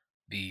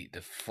 The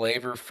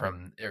flavor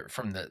from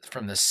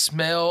the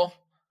smell,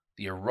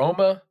 the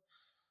aroma,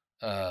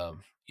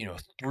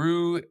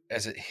 through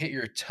as it hit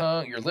your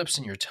tongue, your lips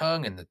and your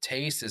tongue, and the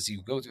taste as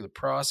you go through the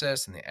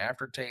process, and the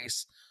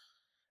aftertaste,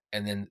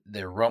 and then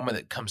the aroma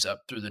that comes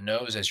up through the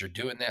nose as you're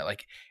doing that.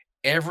 Like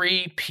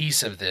every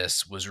piece of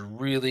this was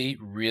really,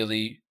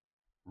 really,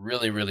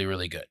 really, really,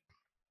 really good.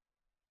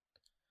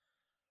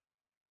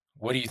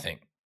 What do you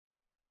think?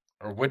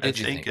 Or what did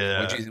you think?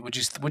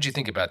 What'd you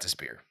think about this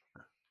beer?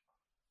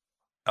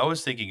 I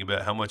was thinking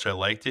about how much I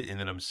liked it, and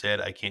then I'm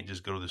sad I can't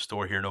just go to the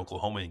store here in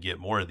Oklahoma and get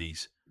more of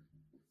these.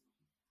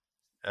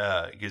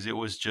 Because it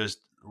was just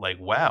like,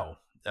 wow.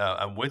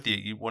 I'm with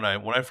you. When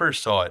I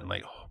first saw it, I'm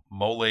like,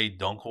 Mole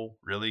Dunkel,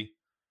 really?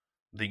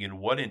 I'm thinking,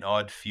 what an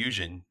odd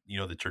fusion.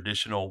 The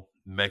traditional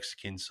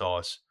Mexican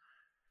sauce.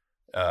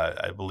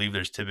 I believe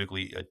there's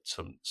typically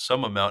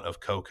some amount of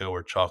cocoa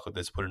or chocolate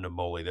that's put into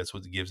mole. That's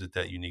what gives it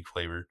that unique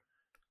flavor.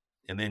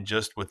 And then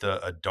just with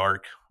a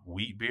dark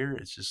wheat beer,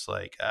 it's just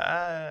like,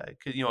 a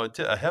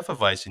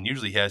Hefeweizen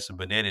usually has some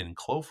banana and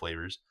clove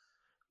flavors.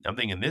 I'm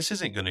thinking this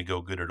isn't going to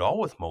go good at all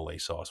with mole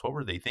sauce. What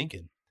were they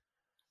thinking?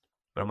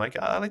 But I'm like,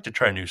 I like to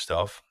try new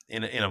stuff,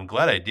 and I'm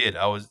glad I did.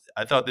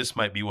 I thought this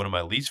might be one of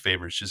my least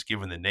favorites, just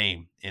given the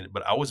name,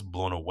 but I was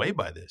blown away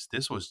by this.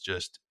 This was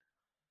just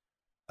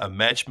a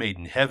match made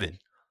in heaven.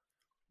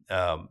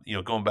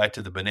 Going back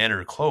to the banana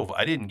or clove,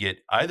 I didn't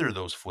get either of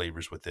those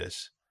flavors with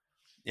this,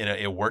 and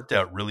it worked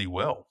out really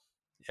well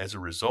as a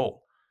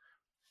result.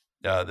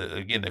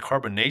 The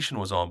carbonation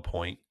was on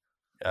point.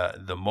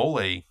 The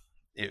mole,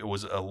 it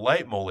was a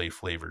light mole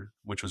flavor,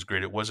 which was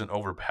great. It wasn't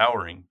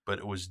overpowering, but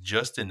it was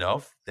just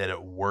enough that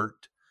it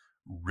worked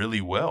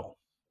really well.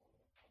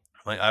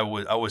 Like I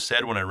was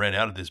sad when I ran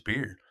out of this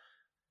beer.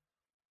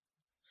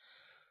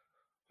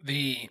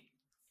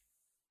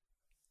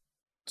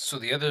 So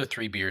the other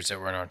three beers that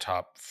were in our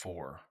top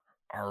four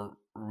are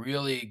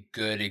really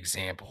good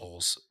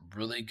examples,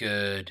 really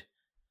good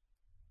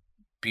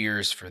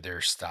beers for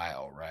their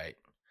style, right?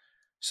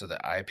 So the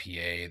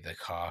IPA, the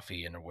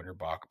coffee, and the Winter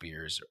Bock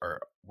beers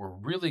were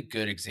really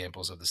good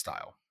examples of the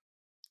style,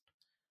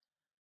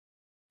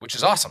 which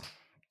is awesome,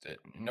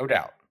 no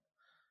doubt.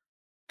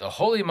 The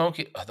Holy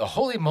Moly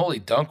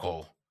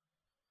Dunkel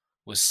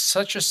was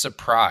such a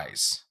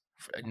surprise,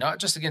 not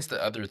just against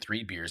the other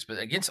three beers, but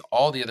against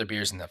all the other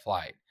beers in the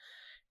flight.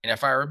 And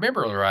if I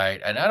remember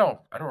right, and I don't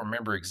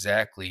remember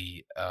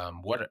exactly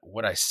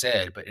what I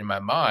said, but in my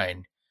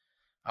mind,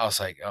 I was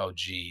like, "Oh,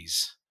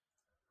 geez,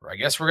 I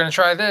guess we're gonna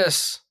try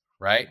this,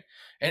 right?"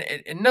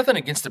 And nothing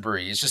against the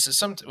brewery. It's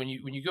just when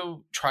you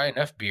go try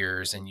enough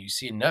beers and you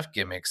see enough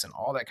gimmicks and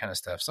all that kind of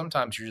stuff,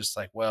 sometimes you're just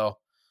like, "Well,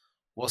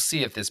 we'll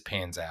see if this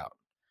pans out,"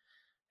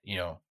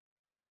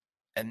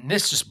 And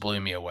this just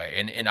blew me away.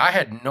 And I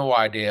had no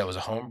idea it was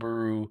a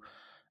homebrew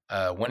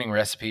winning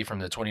recipe from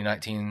the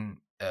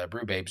 2019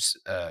 Brew Babes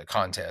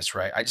contest,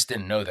 right? I just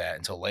didn't know that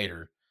until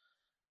later.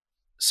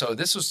 So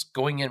this was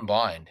going in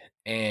blind,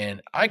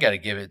 and I got to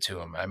give it to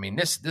him. I mean,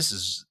 this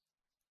is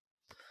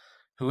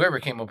whoever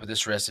came up with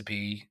this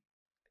recipe.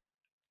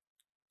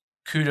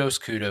 Kudos.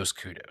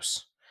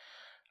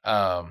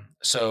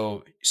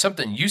 So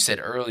something you said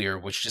earlier,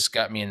 which just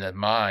got me in the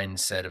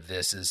mindset of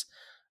this, is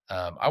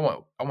I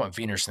want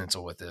Wiener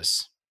Schnitzel with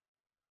this.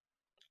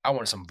 I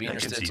want some Wiener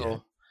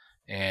Schnitzel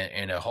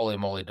and a Holy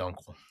Moly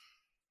Dunkel.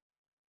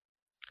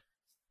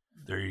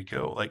 There you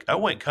go. Like I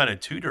went kind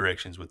of two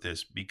directions with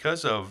this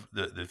because of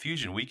the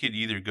fusion. We could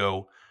either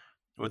go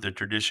with the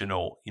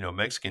traditional,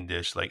 Mexican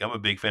dish. Like I'm a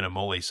big fan of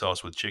mole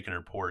sauce with chicken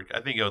or pork.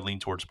 I think I would lean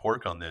towards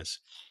pork on this.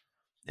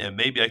 And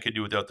maybe I could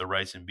do without the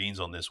rice and beans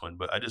on this one,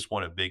 but I just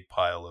want a big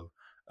pile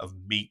of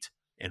meat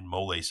and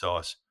mole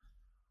sauce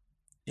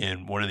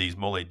in one of these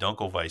mole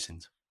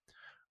Dunkelweissens.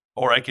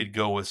 Or I could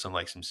go with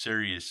some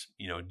serious,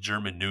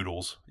 German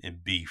noodles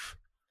and beef.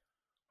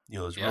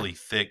 Those really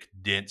thick,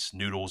 dense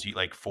noodles. You eat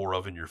like 4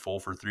 of and you're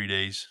full for 3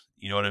 days.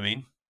 You know what I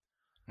mean?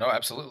 No,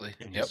 absolutely.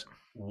 And just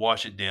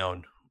wash it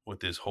down with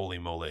this holy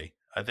mole.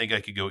 I think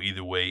I could go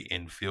either way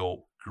and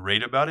feel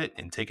great about it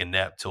and take a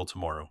nap till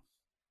tomorrow.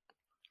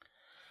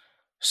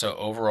 So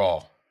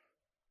overall,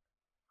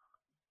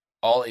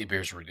 all 8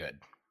 beers were good.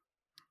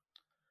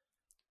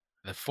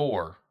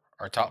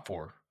 Our top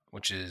 4,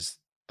 which is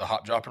the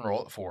Hop Drop and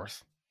Roll at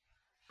 4th,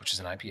 which is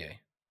an IPA.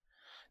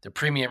 The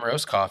Premium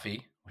Roast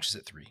Coffee, which is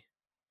at 3.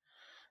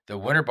 The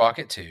Winter Bock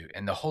at 2,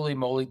 and the Holy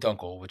Moly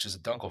Dunkel, which is a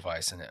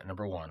Dunkelweizen at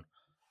number 1.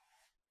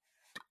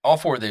 All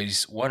 4 of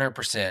these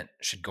 100%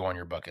 should go on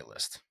your bucket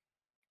list.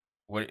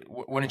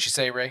 Wouldn't you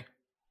say, Ray?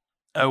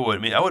 I would.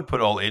 I mean, I would put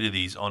all 8 of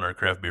these on our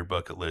craft beer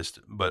bucket list,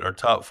 but our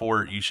top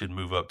 4, you should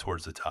move up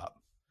towards the top.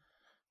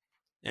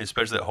 And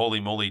especially that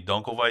Holy Moly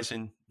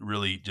Dunkelweizen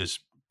really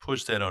just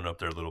push that on up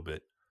there a little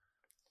bit.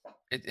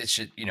 It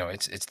should,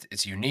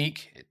 it's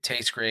unique. It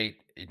tastes great.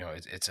 You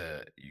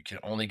can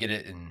only get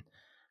it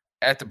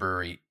at the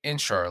brewery in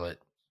Charlotte.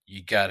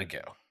 You got to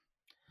go.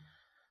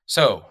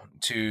 So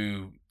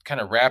to kind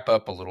of wrap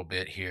up a little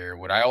bit here,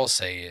 what I will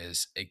say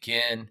is,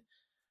 again,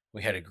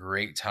 we had a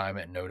great time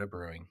at Noda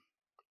Brewing.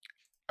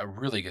 A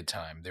really good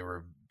time.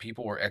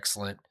 People were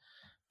excellent.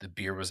 The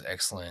beer was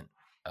excellent.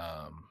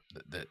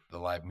 The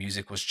live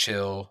music was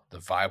chill. The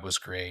vibe was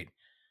great.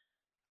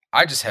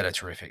 I just had a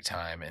terrific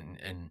time,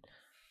 and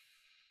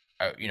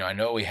I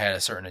know we had a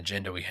certain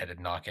agenda we had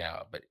to knock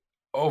out, but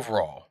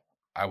overall,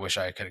 I wish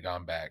I could have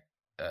gone back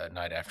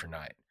night after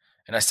night.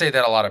 And I say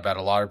that a lot about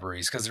a lot of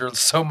breweries because they're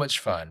so much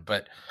fun.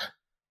 But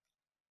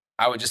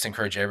I would just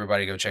encourage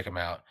everybody to go check them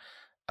out.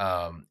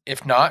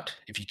 If not,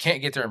 if you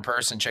can't get there in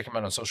person, check them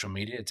out on social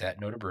media. It's at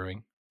Noda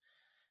Brewing,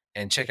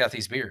 and check out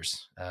these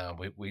beers.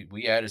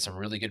 We added some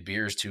really good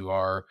beers to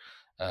our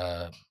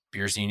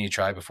beers you need to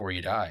try before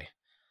you die.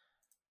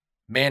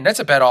 Man, that's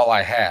about all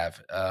I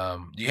have.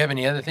 Do you have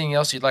anything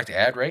else you'd like to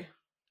add, Ray?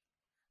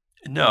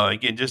 No,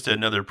 again, just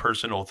another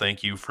personal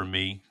thank you from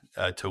me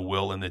to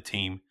Will and the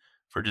team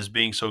for just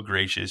being so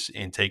gracious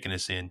and taking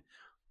us in.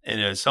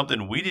 And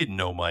something we didn't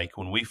know, Mike,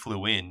 when we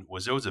flew in,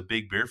 was there was a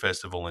big beer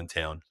festival in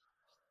town.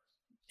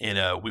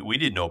 And we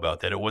didn't know about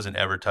that. It wasn't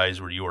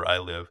advertised where you or I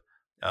live.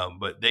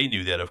 But they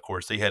knew that, of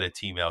course. They had a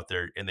team out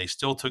there, and they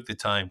still took the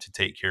time to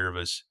take care of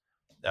us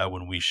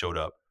when we showed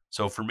up.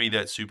 So for me,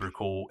 that's super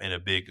cool, and a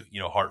big,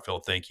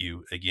 heartfelt thank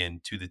you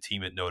again to the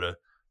team at Noda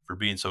for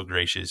being so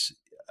gracious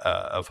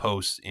of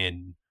hosts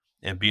and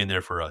being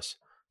there for us.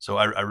 So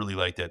I really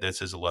like that. That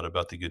says a lot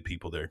about the good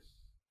people there.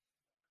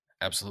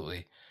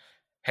 Absolutely.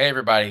 Hey,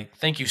 everybody.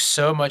 Thank you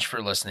so much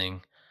for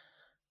listening.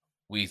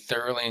 We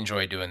thoroughly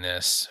enjoy doing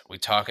this. We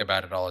talk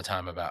about it all the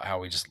time about how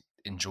we just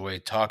enjoy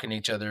talking to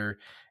each other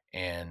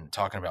and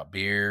talking about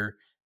beer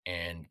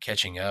and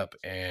catching up.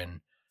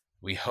 And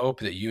we hope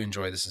that you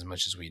enjoy this as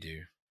much as we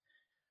do.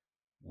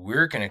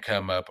 We're going to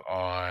come up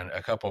on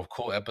a couple of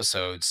cool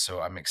episodes.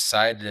 So I'm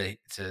excited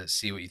to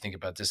see what you think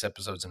about this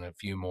episode and a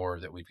few more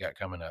that we've got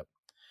coming up.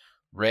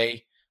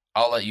 Ray,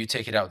 I'll let you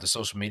take it out with the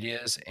social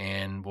medias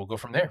and we'll go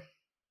from there.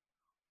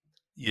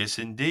 Yes,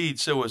 indeed.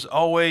 So as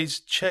always,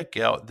 check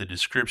out the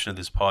description of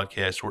this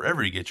podcast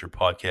wherever you get your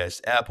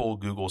podcasts, Apple,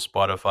 Google,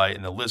 Spotify,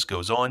 and the list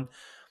goes on.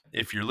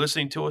 If you're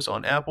listening to us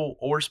on Apple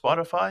or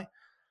Spotify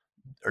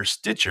or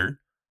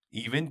Stitcher,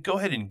 even, go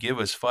ahead and give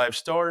us 5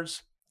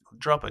 stars.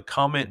 Drop a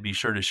comment. Be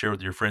sure to share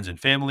with your friends and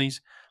families.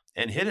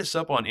 And hit us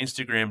up on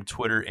Instagram,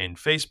 Twitter, and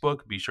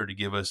Facebook. Be sure to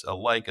give us a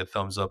like, a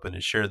thumbs up, and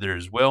a share there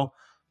as well.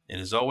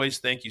 And as always,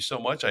 thank you so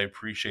much. I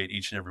appreciate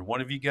each and every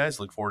one of you guys.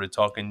 Look forward to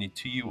talking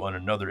to you on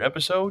another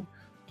episode.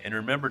 And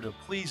remember to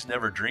please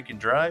never drink and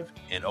drive,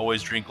 and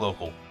always drink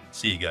local.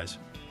 See you guys.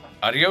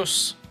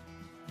 Adios.